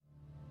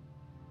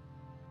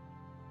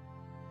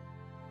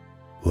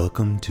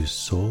Welcome to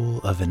Soul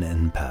of an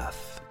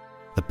Empath,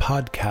 the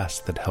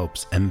podcast that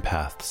helps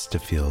empaths to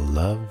feel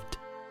loved,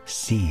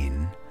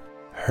 seen,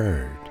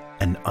 heard,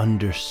 and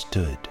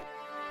understood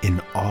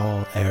in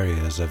all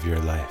areas of your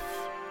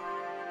life.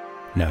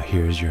 Now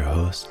here's your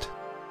host,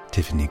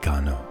 Tiffany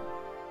Cano.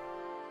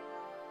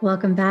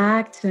 Welcome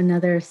back to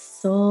another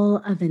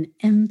Soul of an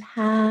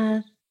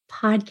Empath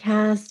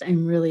podcast.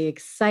 I'm really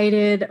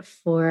excited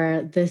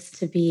for this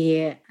to be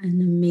an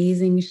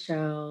amazing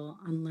show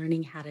on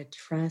learning how to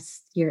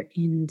trust your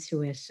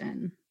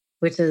intuition,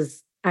 which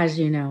is, as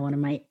you know, one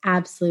of my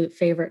absolute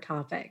favorite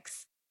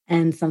topics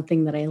and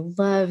something that I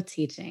love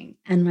teaching.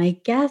 And my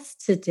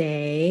guest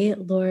today,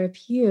 Laura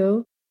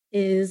Pugh,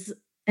 is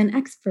an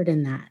expert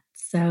in that.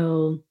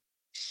 So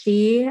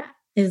she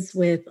is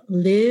with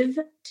Live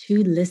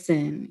to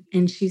Listen,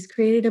 and she's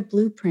created a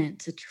blueprint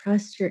to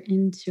trust your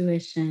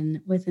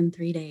intuition within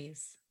 3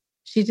 days.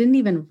 She didn't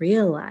even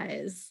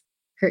realize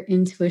her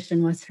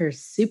intuition was her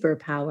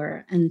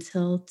superpower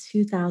until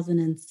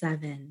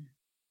 2007,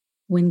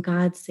 when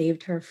God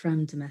saved her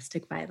from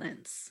domestic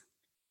violence.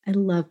 I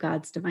love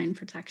God's divine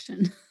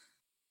protection.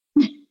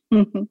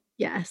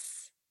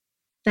 Yes.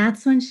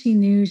 That's when she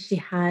knew she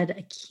had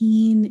a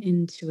keen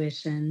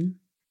intuition,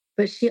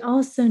 but she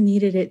also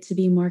needed it to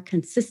be more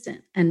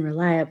consistent and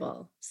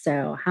reliable.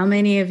 So how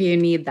many of you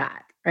need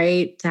that,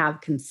 right? To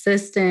have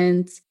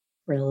consistent,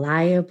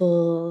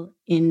 reliable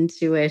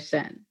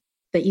intuition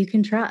that you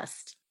can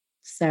trust.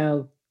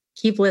 So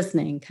keep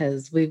listening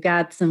because we've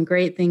got some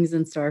great things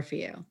in store for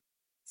you.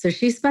 So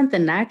she spent the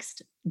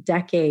next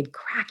decade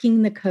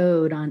cracking the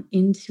code on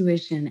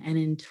intuition, and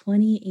in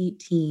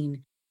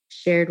 2018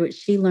 shared what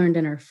she learned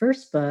in her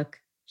first book,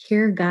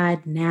 Hear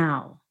God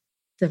Now: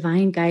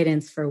 Divine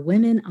Guidance for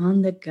Women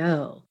on the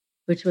Go,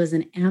 which was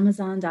an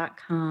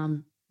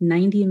Amazon.com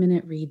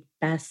 90-minute read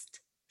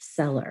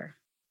bestseller.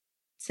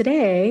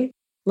 Today,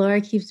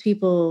 Laura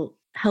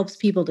helps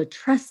people to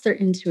trust their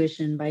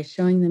intuition by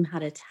showing them how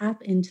to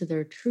tap into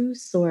their true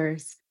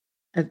source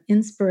of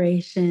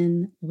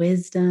inspiration,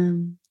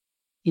 wisdom,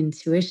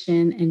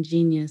 intuition, and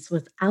genius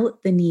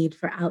without the need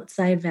for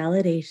outside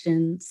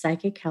validation,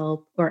 psychic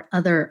help, or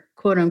other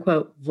quote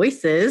unquote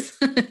voices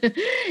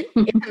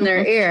in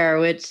their ear,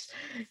 which,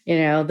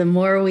 the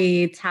more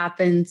we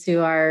tap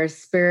into our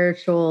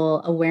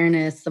spiritual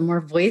awareness, the more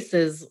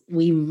voices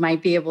we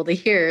might be able to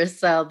hear.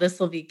 So this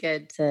will be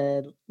good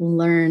to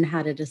learn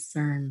how to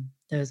discern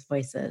those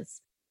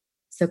voices.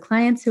 So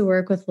clients who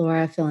work with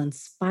Laura feel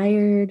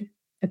inspired,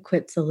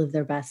 equipped to live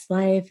their best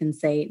life, and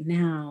say,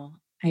 now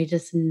I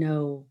just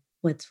know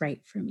what's right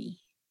for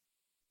me.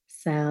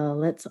 So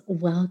let's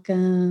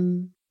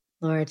welcome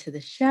Laura to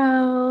the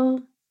show.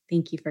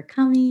 Thank you for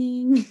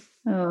coming.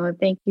 Oh,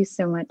 thank you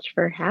so much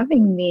for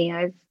having me.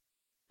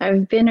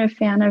 I've been a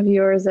fan of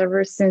yours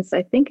ever since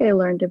I think I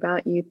learned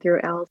about you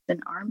through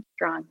Allison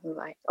Armstrong, who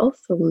I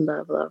also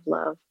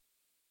love.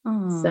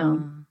 Aww.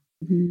 So,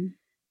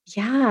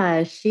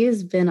 yeah, she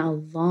has been a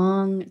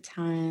long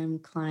time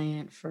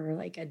client for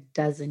like a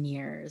dozen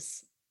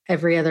years.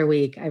 Every other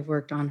week, I've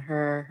worked on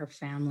her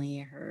family,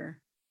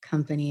 her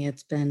company.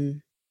 It's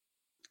been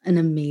an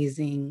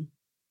amazing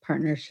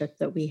partnership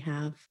that we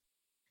have.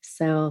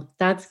 So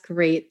that's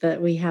great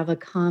that we have a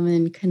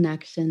common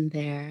connection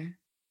there.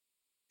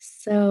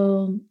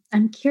 So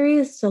I'm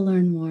curious to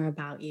learn more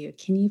about you.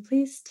 Can you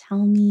please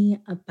tell me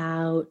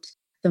about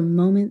the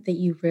moment that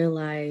you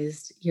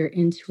realized your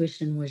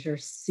intuition was your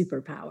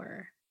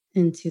superpower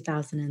in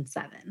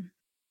 2007?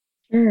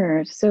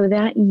 Sure. So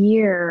that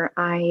year,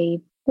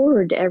 I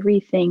poured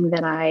everything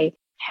that I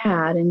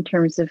had in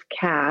terms of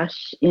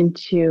cash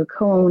into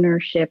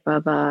co-ownership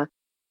of a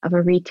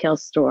retail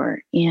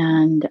store,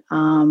 and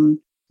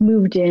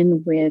moved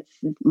in with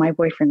my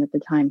boyfriend at the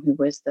time, who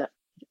was the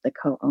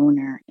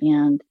co-owner.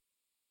 And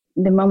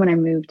the moment I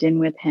moved in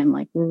with him,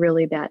 like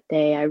really that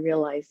day, I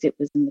realized it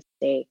was a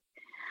mistake.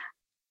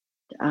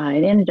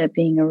 It ended up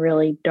being a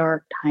really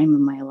dark time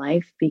in my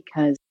life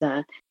because,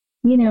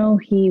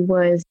 he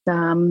was,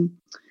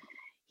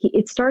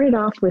 it started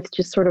off with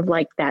just sort of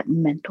like that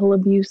mental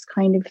abuse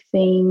kind of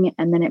thing.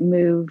 And then it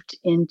moved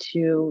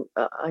into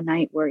a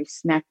night where he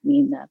smacked me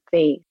in the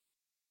face.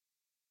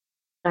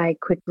 I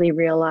quickly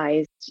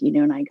realized,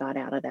 and I got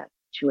out of that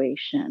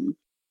situation.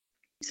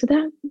 So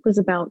that was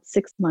about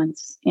 6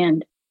 months.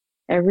 And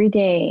every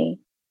day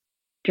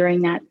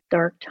during that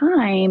dark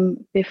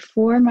time,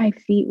 before my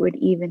feet would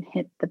even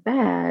hit the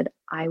bed,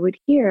 I would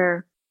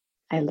hear,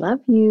 I love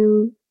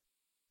you.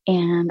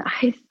 And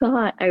I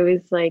thought I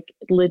was like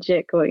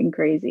legit going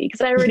crazy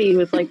because I already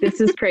was like,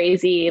 this is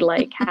crazy.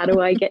 Like, how do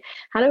I get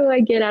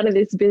out of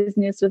this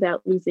business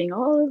without losing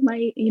all of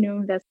my,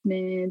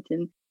 investment,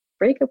 and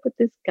break up with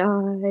this guy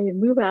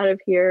and move out of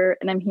here?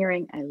 And I'm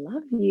hearing, I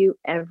love you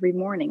every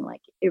morning.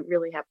 Like it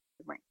really happened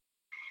every morning.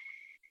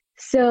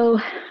 So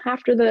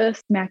after the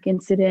smack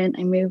incident,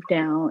 I moved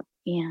out,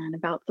 and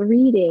about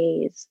 3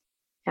 days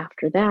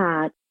after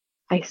that,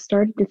 I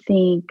started to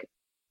think,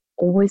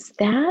 was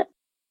that?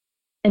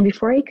 And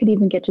before I could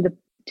even get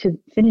to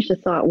finish the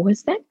thought,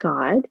 was that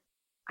God?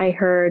 I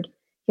heard,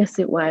 yes,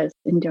 it was.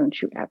 And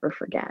don't you ever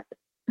forget.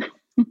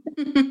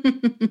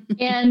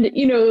 And,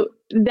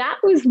 that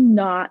was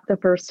not the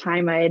first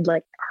time I had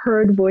like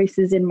heard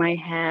voices in my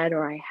head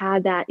or I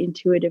had that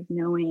intuitive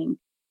knowing.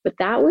 But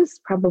that was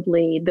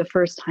probably the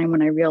first time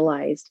when I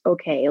realized,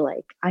 okay,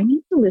 like I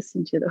need to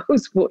listen to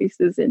those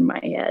voices in my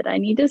head. I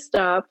need to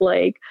stop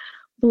like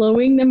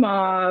blowing them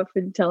off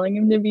and telling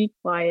them to be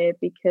quiet,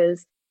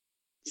 because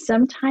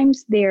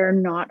sometimes they're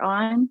not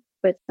on,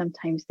 but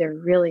sometimes they're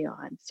really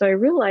on. So I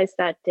realized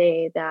that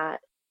day that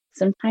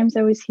sometimes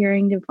I was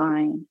hearing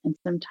divine and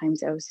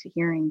sometimes I was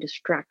hearing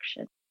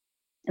distraction.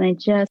 And I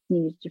just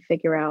needed to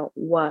figure out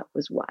what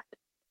was what.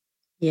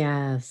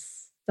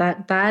 Yes.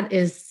 That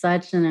is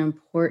such an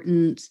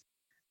important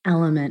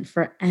element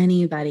for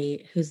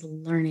anybody who's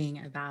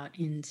learning about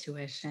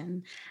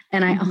intuition.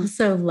 And I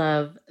also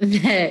love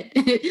that,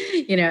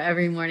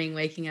 every morning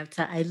waking up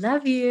to I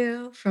love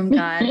you from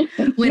God.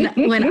 When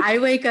I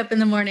wake up in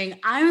the morning,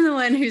 I'm the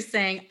one who's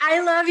saying,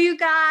 I love you,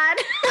 God.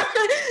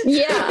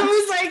 Yeah. It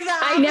was like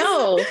that. I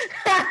know.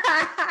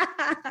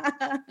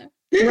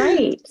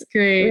 Right. It's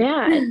great.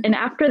 Yeah. And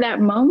after that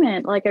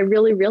moment, like I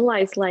really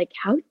realized, like,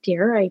 how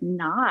dare I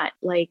not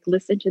like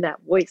listen to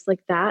that voice?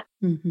 Like that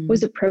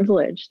was a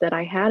privilege that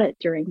I had it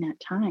during that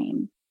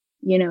time,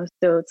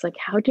 so it's like,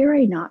 how dare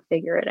I not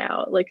figure it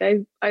out? Like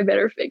I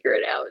better figure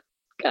it out.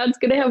 God's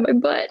going to have my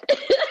butt,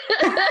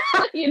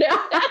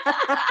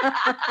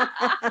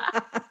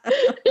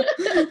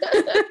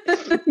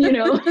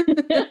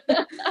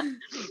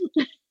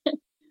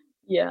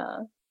 Yeah.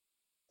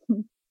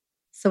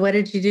 So what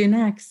did you do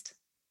next?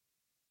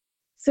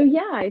 So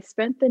yeah, I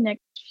spent the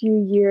next few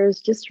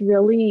years just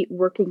really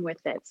working with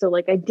it. So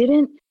like I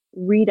didn't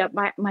read up.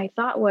 My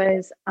thought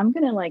was I'm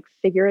going to like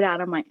figure it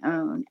out on my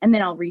own and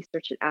then I'll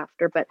research it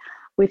after. But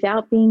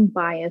without being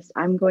biased,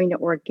 I'm going to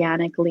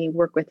organically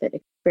work with it,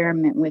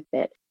 experiment with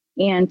it.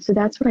 And so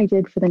that's what I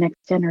did for the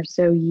next 10 or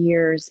so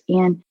years.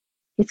 And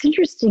it's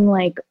interesting,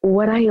 like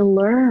what I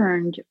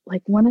learned,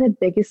 like one of the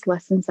biggest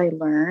lessons I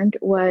learned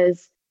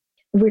was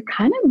we're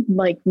kind of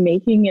like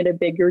making it a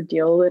bigger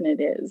deal than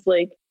it is.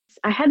 Like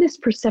I had this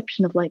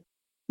perception of like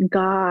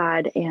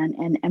God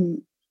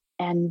and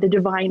the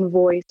divine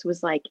voice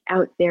was like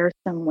out there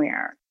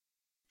somewhere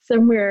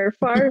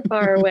far,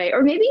 far away,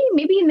 or maybe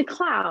in the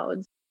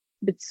clouds,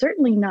 but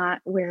certainly not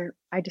where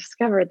I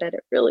discovered that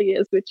it really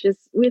is, which is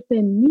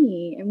within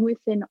me and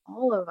within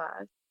all of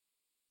us.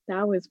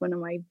 That was one of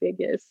my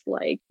biggest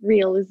like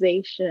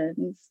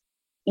realizations.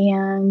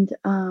 And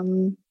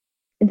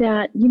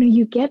that,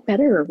 you get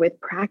better with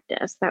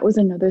practice. That was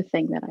another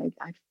thing that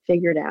I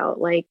figured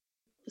out. Like,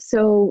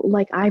 so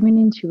like I'm an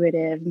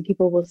intuitive and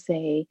people will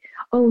say,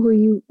 oh, were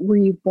you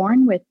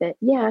born with it?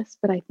 Yes,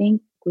 but I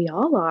think we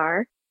all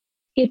are.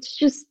 It's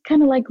just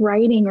kind of like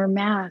writing or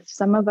math.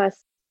 Some of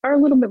us are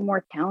a little bit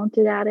more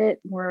talented at it,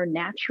 more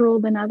natural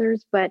than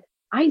others, but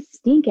I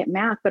stink at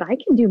math, but I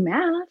can do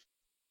math.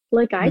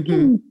 Like I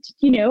can,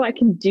 I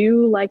can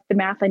do like the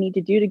math I need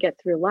to do to get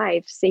through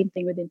life. Same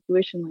thing with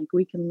intuition. Like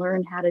we can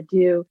learn how to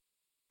do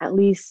at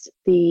least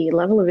the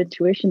level of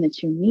intuition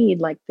that you need,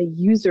 like the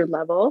user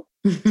level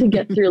to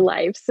get through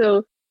life.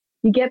 So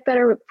you get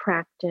better with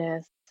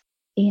practice.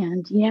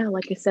 And yeah,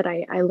 like I said,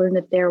 I learned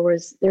that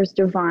there's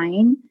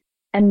divine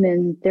and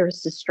then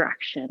there's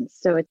distraction.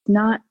 So it's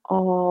not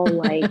all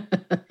like,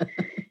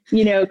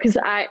 because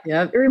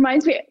it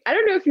reminds me, I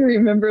don't know if you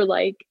remember,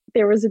 like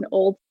there was an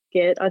old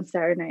skit on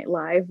Saturday Night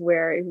Live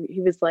where he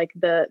was like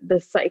the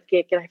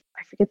psychic, and I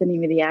forget the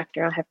name of the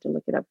actor. I'll have to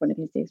look it up one of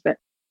these days,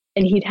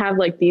 and he'd have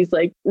like these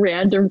like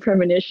random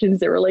premonitions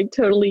that were like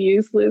totally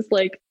useless.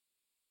 Like,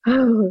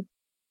 oh,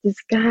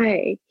 this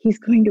guy, he's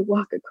going to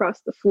walk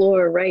across the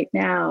floor right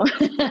now.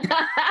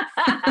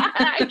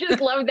 I just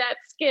love that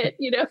skit,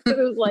 It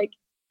was like,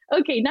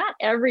 okay, not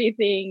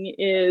everything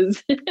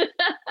is,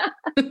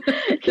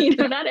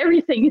 not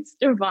everything is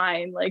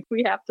divine. Like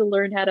we have to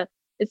learn how to,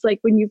 it's like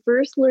when you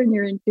first learn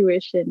your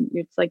intuition,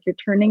 it's like you're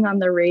turning on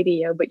the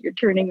radio, but you're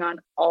turning on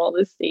all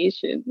the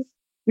stations,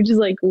 which is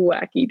like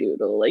wacky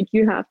doodle. Like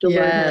you have to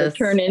learn how to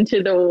turn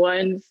into the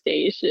one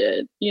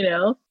station,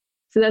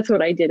 So that's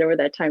what I did over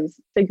that time, is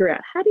figure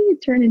out how do you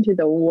turn into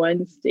the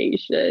one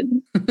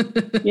station,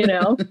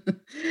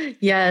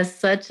 Yes,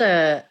 such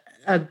a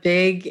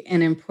big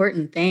and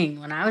important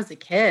thing. When I was a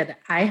kid,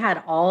 I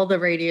had all the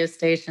radio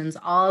stations,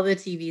 all the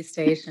TV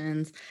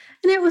stations,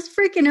 and it was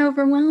freaking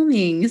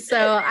overwhelming.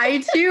 So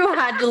I too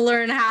had to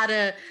learn how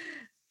to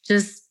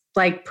just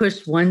like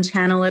push one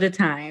channel at a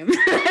time.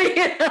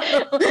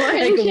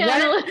 One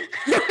channel.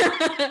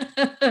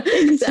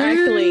 Exactly.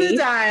 Turn the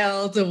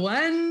dial to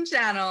one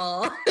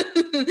channel.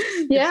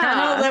 The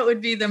channel that would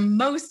be the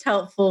most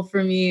helpful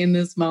for me in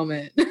this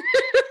moment.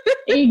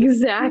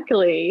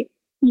 Exactly.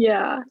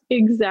 Yeah,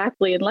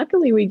 exactly. And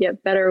luckily we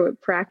get better with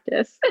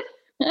practice.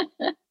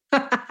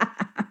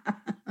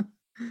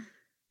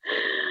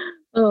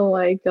 Oh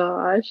my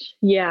gosh.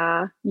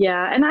 Yeah.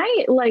 Yeah. And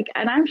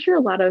I'm sure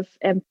a lot of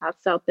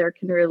empaths out there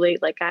can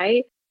relate. Like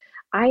I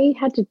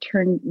had to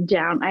turn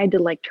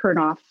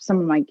off some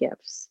of my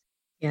gifts.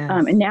 Yes.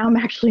 And now I'm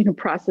actually in a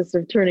process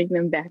of turning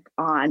them back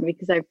on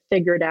because I've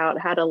figured out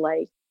how to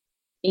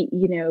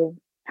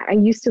I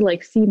used to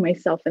like see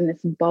myself in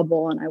this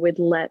bubble, and I would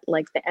let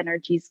like the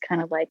energies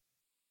kind of like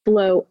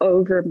flow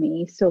over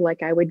me. So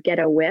like I would get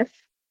a whiff.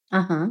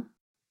 Uh-huh.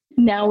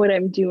 Now what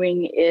I'm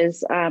doing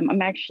is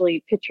I'm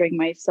actually picturing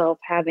myself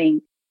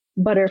having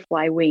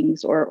butterfly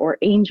wings or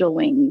angel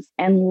wings,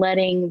 and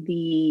letting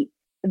the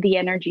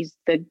energies,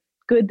 the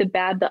good, the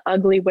bad, the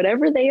ugly,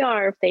 whatever they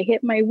are, if they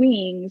hit my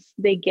wings,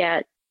 they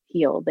get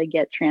healed, they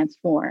get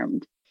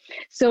transformed.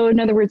 So in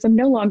other words, I'm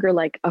no longer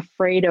like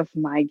afraid of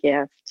my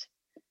gift.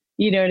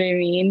 You know what I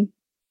mean?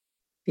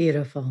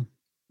 Beautiful.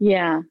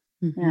 Yeah.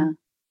 Mm-hmm. Yeah.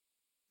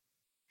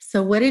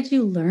 So what did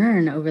you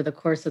learn over the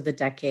course of the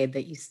decade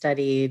that you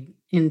studied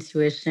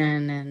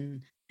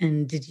intuition,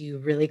 and did you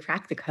really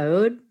crack the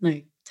code?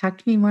 Like, talk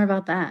to me more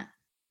about that.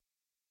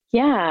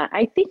 Yeah.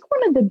 I think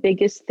one of the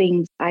biggest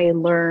things I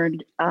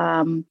learned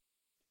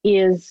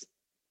is,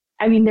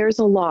 I mean, there's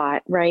a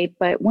lot, right?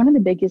 But one of the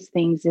biggest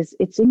things is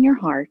it's in your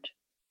heart.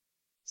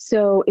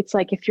 So it's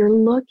like if you're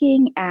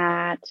looking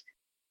at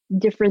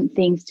different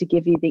things to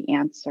give you the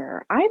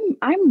answer,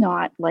 I'm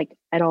not like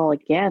at all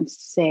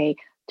against, say,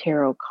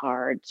 tarot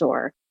cards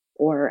or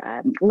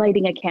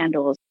lighting a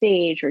candle on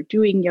stage or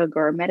doing yoga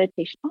or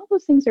meditation. All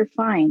those things are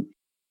fine.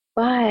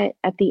 But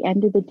at the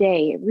end of the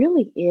day, it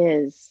really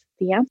is,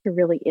 the answer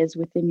really is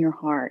within your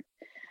heart.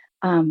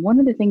 One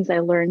of the things I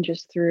learned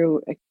just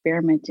through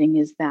experimenting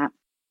is that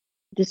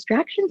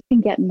distractions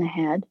can get in the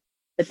head,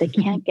 but they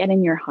can't get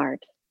in your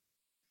heart.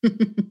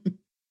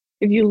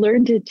 If you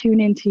learn to tune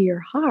into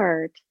your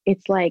heart,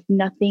 it's like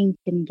nothing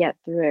can get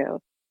through.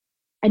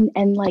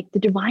 And like the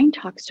divine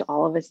talks to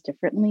all of us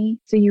differently.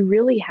 So you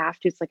really have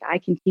to, it's like I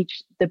can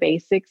teach the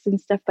basics and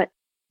stuff, but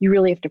you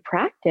really have to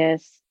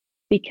practice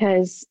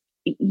because,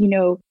 you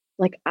know,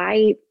 like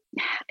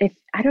if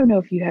I don't know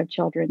if you have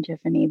children,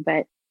 Tiffany,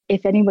 but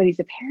if anybody's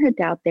a parent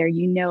out there,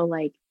 you know,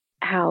 like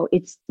how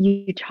it's,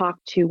 you talk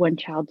to one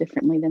child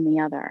differently than the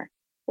other,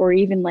 or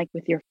even like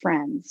with your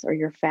friends or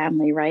your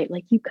family, right?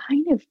 Like you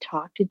kind of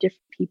talk to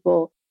different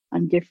people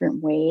on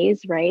different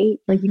ways, right?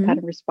 Like you kind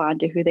of respond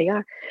to who they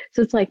are.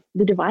 So it's like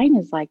the divine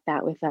is like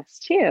that with us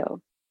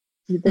too.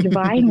 The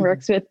divine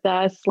works with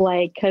us,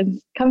 like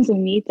comes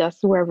and meets us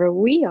wherever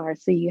we are.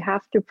 So you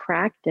have to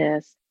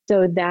practice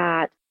so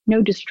that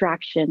no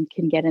distraction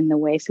can get in the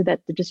way, so that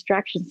the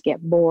distractions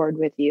get bored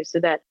with you, so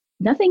that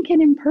nothing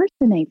can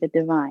impersonate the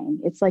divine.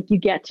 It's like you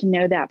get to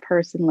know that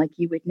person like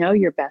you would know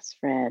your best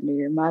friend or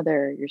your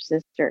mother or your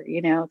sister.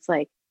 You know, it's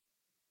like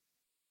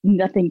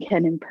nothing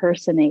can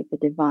impersonate the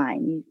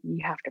divine. You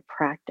have to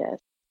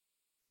practice.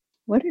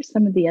 What are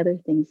some of the other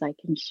things I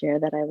can share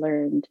that I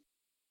learned?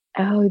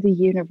 Oh, the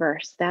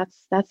universe.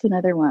 That's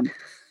another one.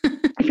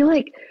 I feel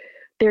like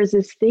there's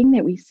this thing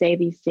that we say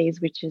these days,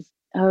 which is,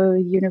 oh,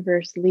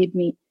 universe, lead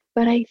me.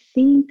 But I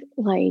think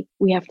like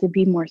we have to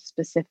be more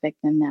specific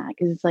than that,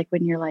 because it's like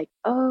when you're like,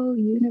 oh,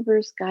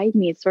 universe, guide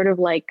me. It's sort of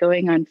like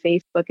going on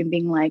Facebook and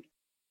being like,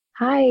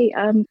 hi,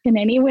 can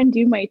anyone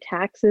do my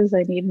taxes?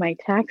 I need my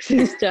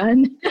taxes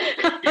done.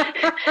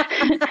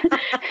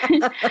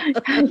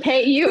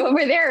 Hey, you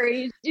over there,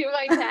 you do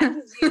my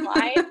taxes, you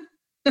mind?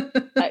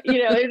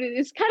 You know,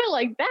 it's kind of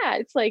like that.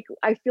 It's like,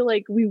 I feel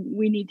like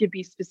we need to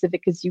be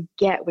specific because you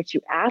get what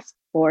you ask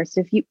for.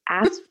 So if you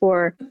ask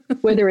for,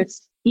 whether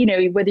it's, you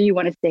know, whether you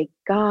want to say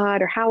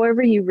God or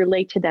however you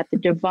relate to that, the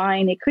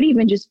divine, it could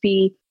even just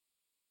be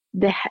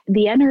the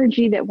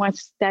energy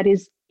that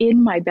is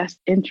in my best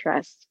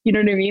interest. You know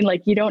what I mean?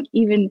 Like you don't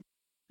even,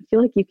 I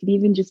feel like you could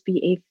even just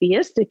be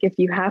atheistic if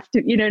you have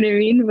to, you know what I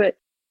mean?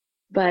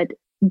 But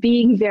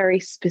being very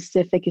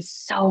specific is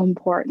so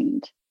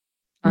important,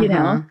 you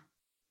know?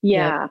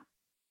 Yeah. Yep.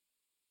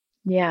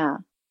 Yeah.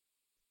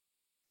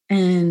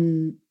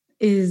 And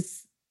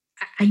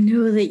I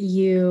know that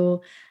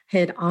you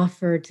had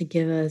offered to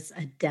give us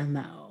a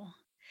demo.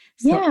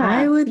 So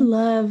I Yeah. would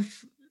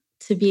love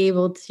to be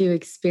able to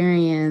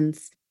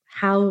experience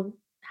how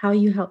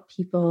you help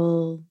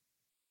people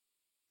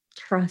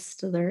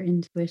trust their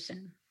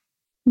intuition.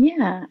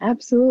 Yeah,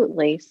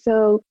 absolutely.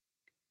 So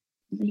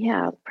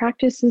yeah,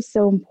 practice is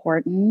so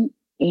important.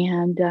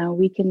 And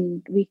we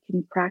can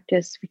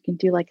practice, we can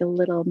do like a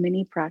little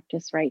mini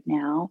practice right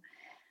now.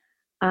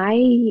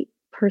 I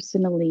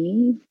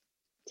personally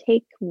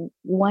take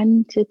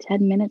 1 to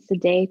 10 minutes a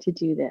day to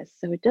do this.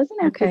 So it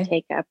doesn't have to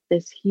take up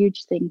this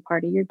huge thing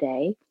part of your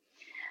day.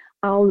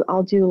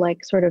 I'll do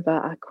like sort of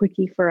a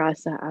quickie for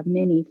us, a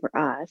mini for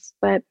us.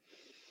 But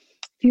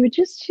if you would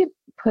just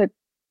put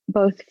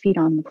both feet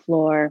on the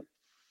floor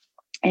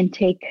and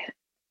take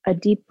a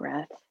deep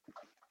breath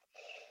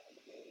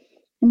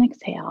and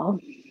exhale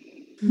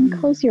and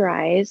close your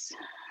eyes.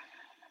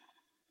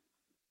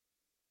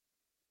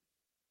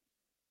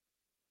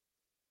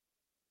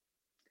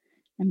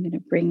 I'm going to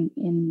bring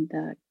in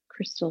the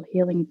crystal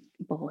healing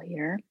bowl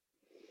here.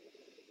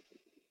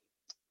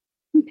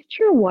 And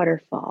picture a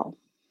waterfall.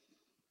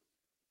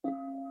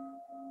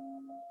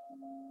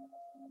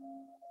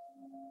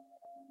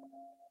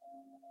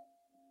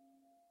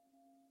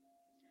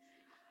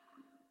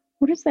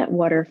 What does that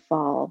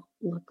waterfall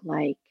look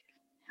like?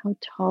 How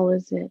tall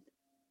is it?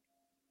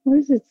 What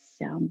does it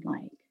sound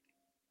like?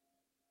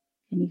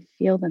 Can you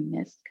feel the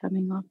mist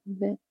coming off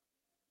of it?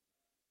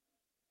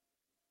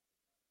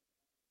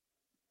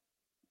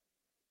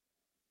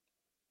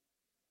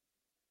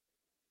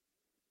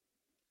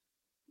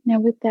 Now,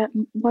 with that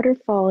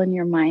waterfall in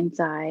your mind's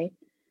eye,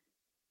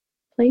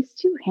 place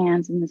two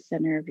hands in the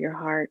center of your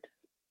heart.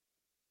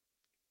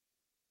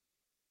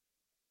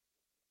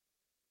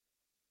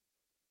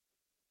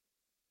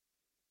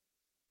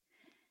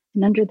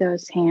 And under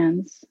those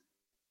hands,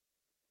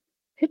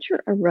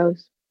 picture a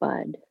rose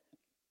bud.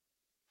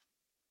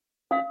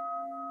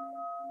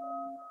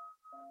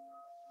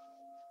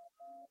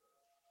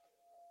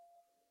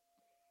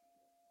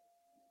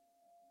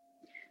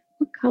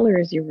 What color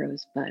is your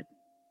rosebud?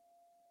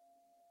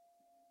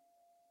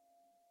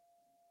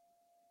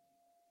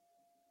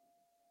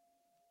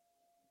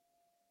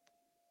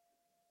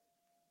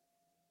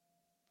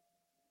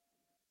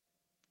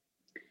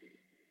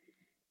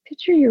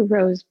 Picture your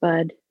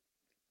rosebud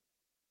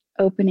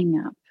opening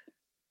up.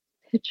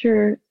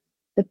 Picture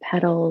the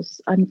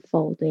petals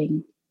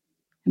unfolding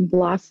and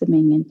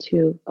blossoming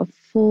into a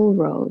full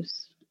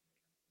rose.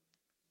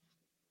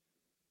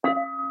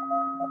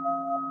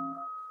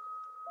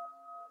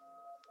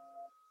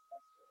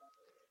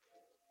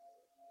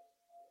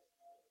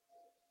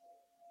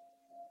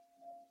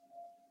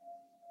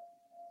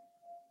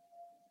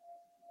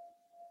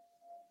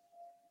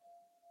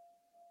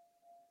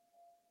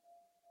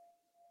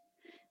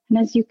 And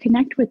as you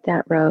connect with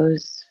that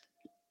rose,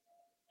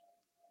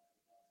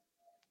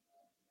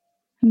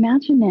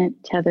 imagine it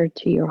tethered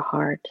to your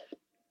heart.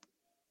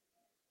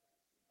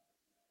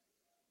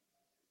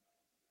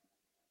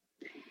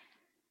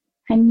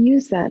 And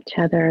use that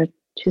tether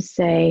to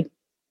say,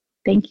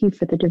 thank you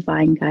for the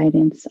divine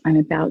guidance I'm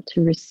about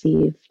to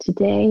receive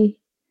today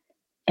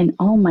and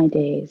all my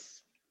days.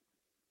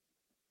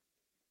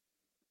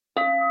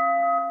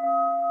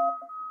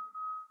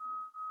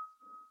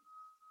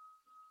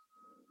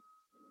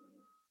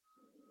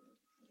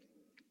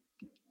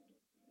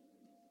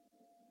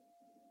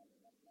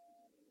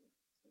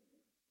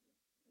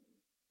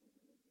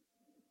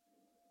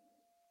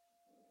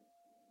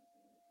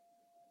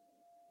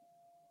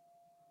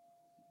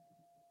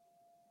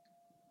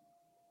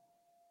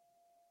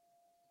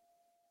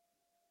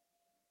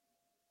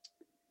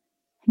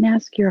 And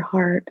ask your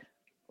heart,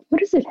 what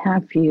does it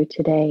have for you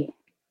today?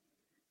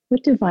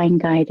 What divine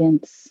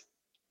guidance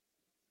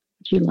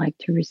would you like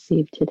to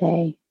receive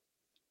today?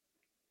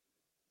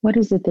 What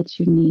is it that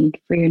you need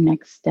for your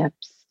next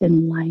steps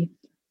in life?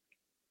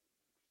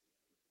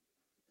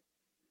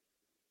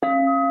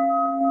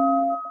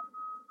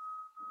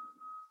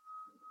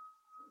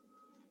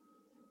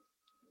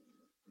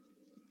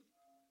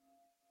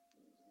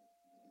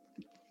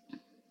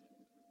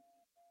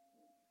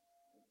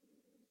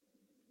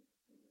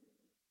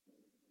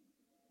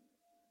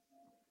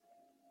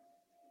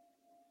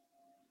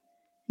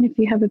 And if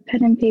you have a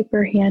pen and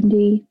paper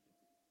handy,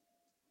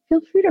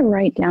 feel free to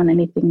write down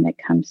anything that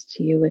comes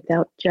to you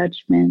without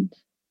judgment.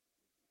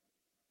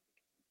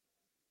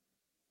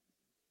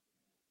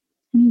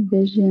 Any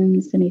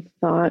visions, any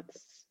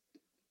thoughts,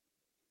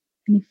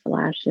 any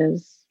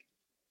flashes.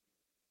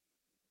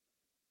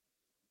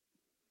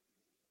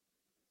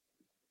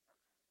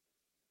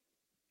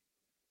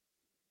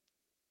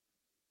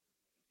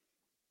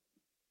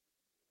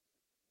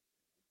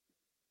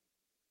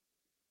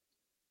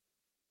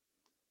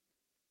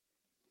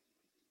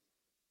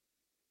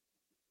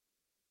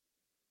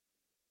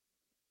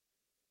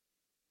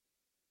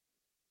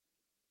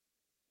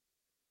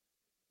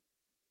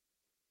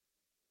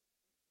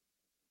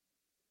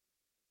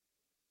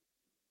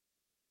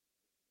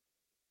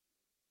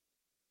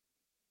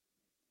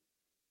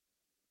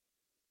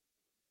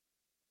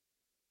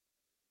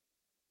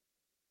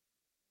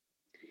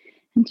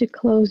 And to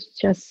close,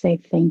 just say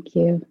thank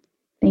you.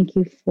 Thank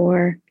you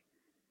for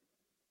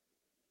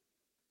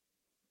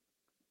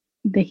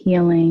the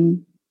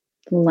healing,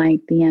 the light,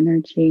 the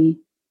energy.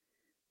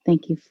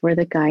 Thank you for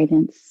the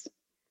guidance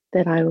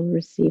that I will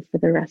receive for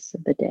the rest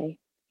of the day.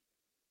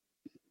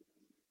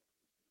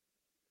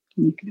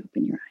 And you can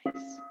open your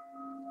eyes.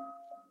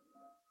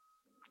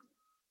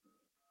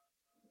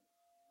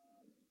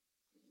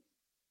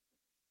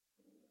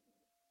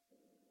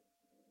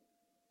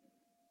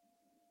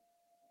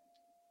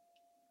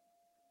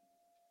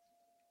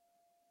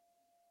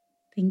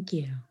 Thank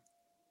you.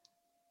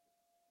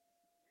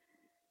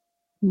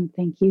 And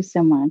thank you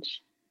so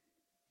much.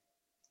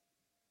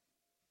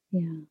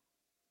 Yeah,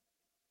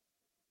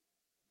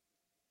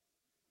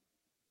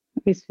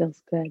 always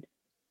feels good.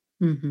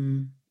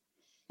 Mm-hmm.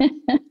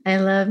 I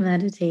love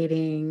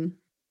meditating.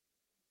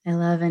 I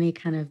love any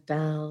kind of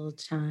bell,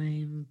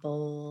 chime,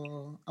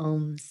 bowl,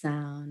 om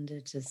sound.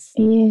 It just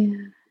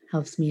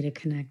helps me to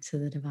connect to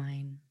the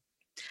divine.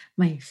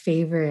 My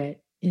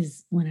favorite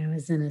is when I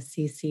was in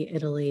Assisi,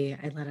 Italy.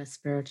 I led a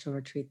spiritual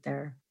retreat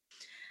there.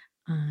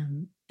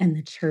 And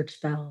the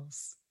church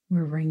bells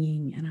were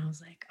ringing. And I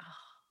was like,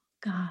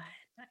 oh, God,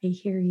 I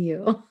hear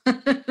you.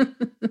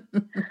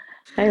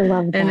 I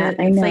love that. And I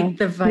it's know. like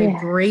the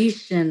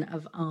vibration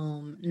of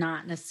Om,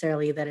 not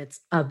necessarily that it's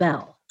a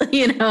bell.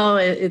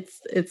 It's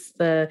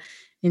the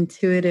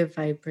intuitive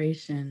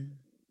vibration.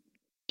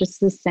 Just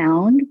the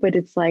sound, but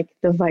it's like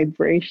the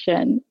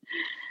vibration.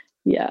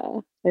 Yeah.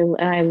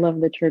 I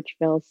love the church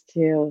bells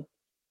too.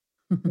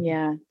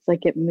 Yeah. It's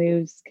like it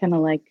moves kind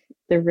of like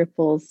the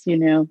ripples,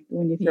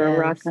 when you throw a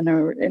rock Yes. on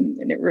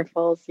and it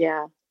ripples.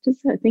 Yeah.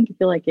 Just I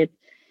feel like it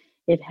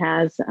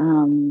has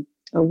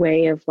a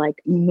way of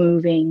like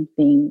moving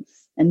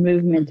things, and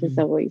movement is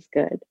always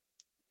good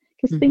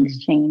because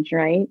things change,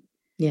 right?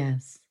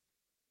 Yes.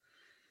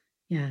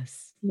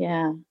 Yes.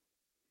 Yeah.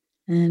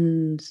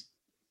 And,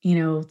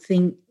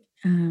 think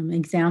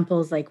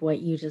examples like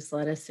what you just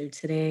led us through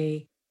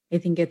today. I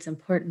think it's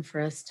important for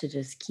us to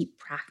just keep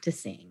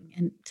practicing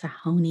and to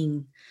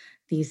honing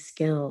these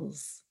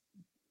skills.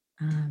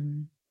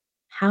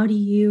 How do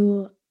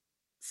you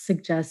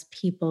suggest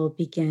people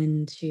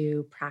begin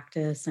to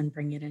practice and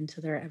bring it into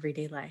their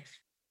everyday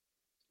life?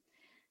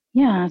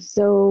 Yeah.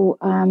 So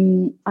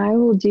I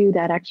will do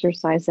that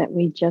exercise that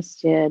we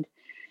just did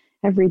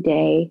every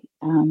day.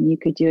 You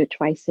could do it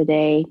twice a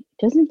day. It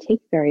doesn't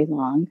take very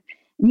long.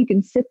 And you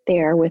can sit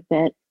there with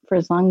it for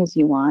as long as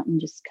you want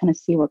and just kind of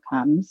see what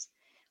comes.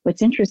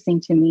 What's interesting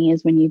to me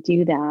is when you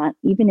do that,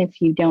 even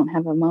if you don't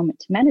have a moment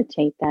to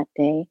meditate that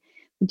day,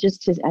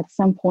 just to, at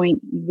some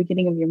point,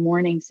 beginning of your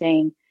morning,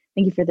 saying,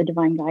 "Thank you for the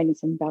divine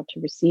guidance I'm about to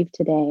receive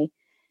today,"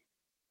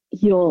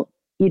 if you're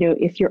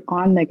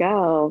on the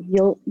go,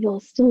 you'll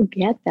still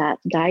get that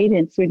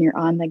guidance when you're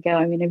on the go.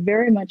 I mean, I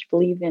very much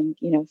believe in,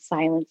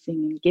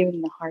 silencing and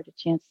giving the heart a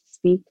chance to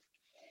speak.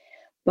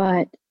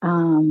 But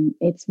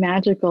it's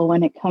magical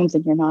when it comes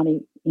and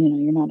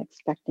you're not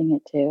expecting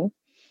it to.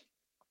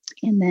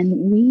 And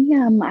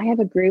then I have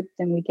a group,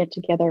 then we get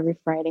together every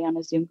Friday on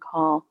a Zoom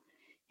call,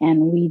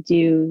 and we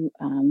do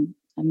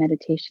a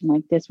meditation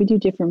like this. We do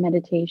different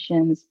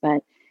meditations,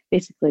 but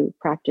basically we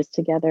practice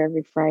together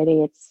every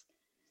Friday. It's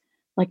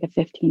like a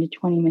 15 to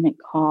 20 minute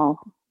call.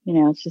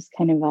 It's just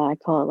kind of I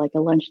call it like a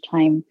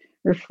lunchtime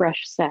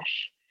refresh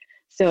sesh.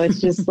 So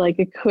it's just like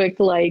a quick,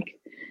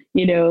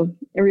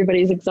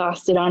 everybody's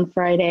exhausted on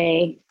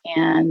Friday,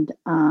 and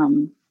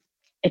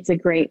it's a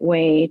great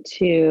way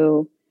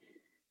to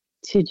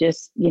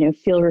just,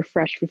 feel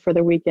refreshed before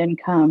the weekend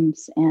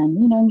comes,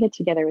 and, get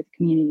together with the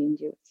community and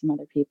do it with some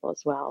other people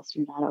as well. So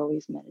you're not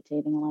always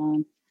meditating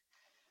alone.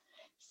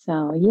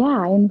 So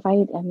yeah, I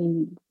invite,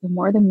 the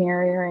more the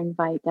merrier.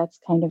 That's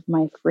kind of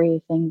my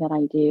free thing that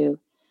I do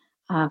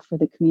for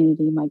the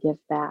community, my give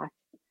back.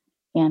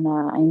 And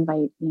I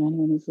invite,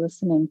 anyone who's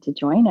listening to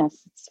join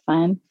us. It's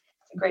fun.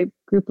 It's a great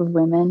group of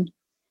women,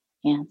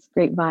 and it's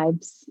great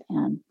vibes,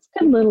 and it's a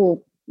good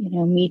little,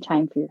 me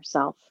time for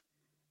yourself.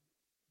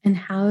 And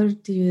how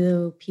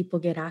do people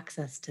get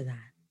access to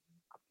that?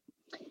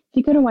 If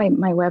you go to my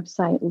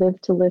website,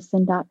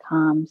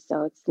 live2listen.com,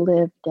 so it's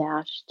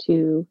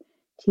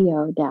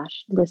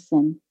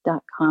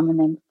live-to-listen.com, and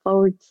then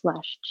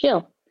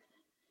 /chill.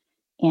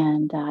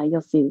 And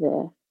you'll see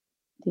the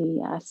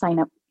sign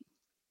up.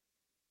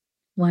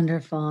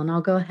 Wonderful. And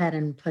I'll go ahead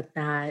and put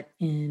that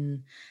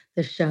in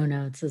the show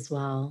notes as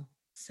well,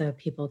 so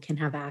people can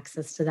have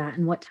access to that.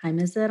 And what time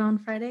is it on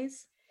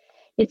Fridays?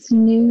 It's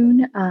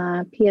noon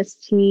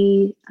PST,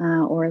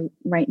 or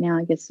right now,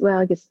 I guess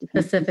it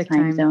depends Pacific on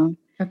time zone.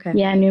 Okay.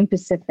 Yeah, noon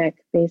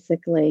Pacific,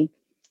 basically.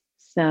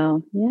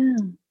 So, yeah.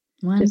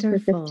 Wonderful.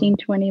 Just for 15,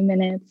 20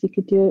 minutes. You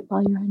could do it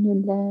while you're on your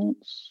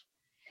lunch.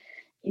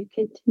 You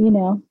could,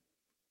 you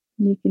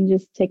can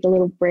just take a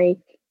little break.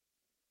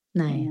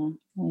 Nice.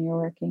 While you're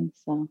working.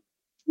 So,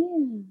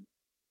 yeah.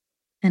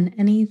 And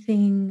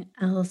anything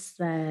else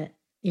that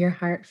your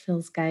heart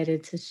feels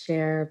guided to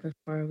share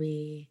before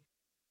we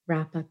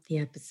wrap up the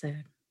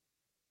episode?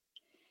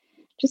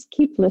 Just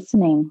keep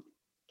listening.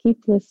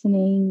 Keep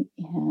listening.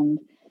 And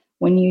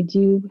when you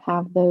do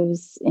have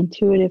those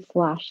intuitive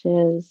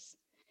flashes,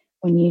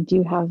 when you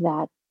do have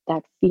that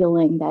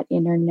feeling, that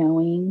inner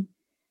knowing,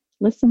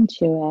 listen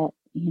to it,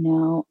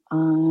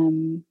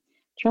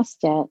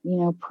 trust it,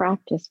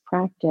 practice,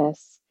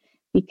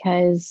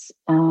 because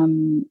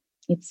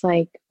it's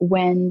like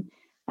when,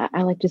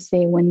 I like to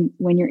say, when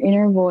your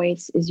inner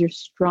voice is your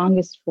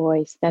strongest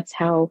voice, that's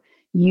how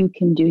you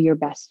can do your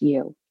best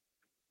you.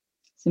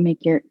 So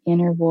make your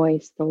inner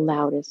voice the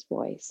loudest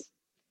voice.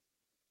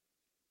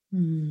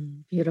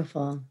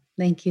 Beautiful.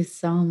 Thank you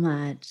so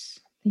much.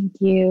 Thank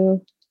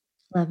you.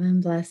 Love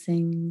and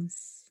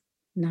blessings.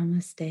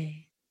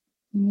 Namaste.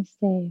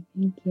 Namaste.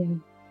 Thank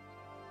you.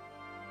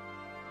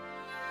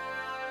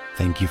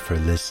 Thank you for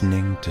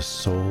listening to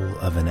Soul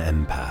of an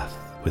Empath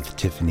with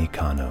Tiffany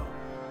Cano.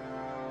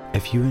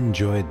 If you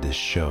enjoyed this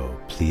show,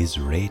 please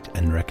rate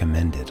and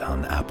recommend it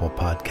on Apple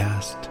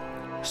Podcast,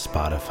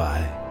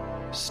 Spotify,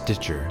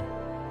 Stitcher,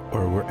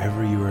 or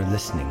wherever you are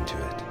listening to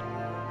it.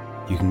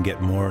 You can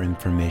get more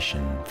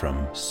information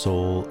from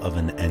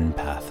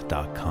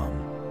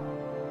soulofanempath.com.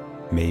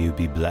 May you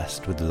be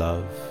blessed with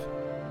love,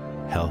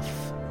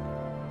 health,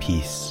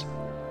 peace,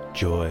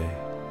 joy,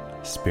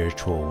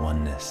 spiritual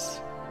oneness,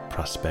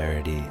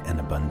 prosperity and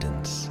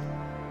abundance,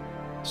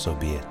 so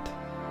be it.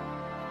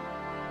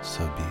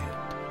 So be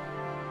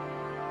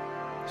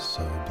it.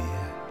 So be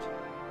it.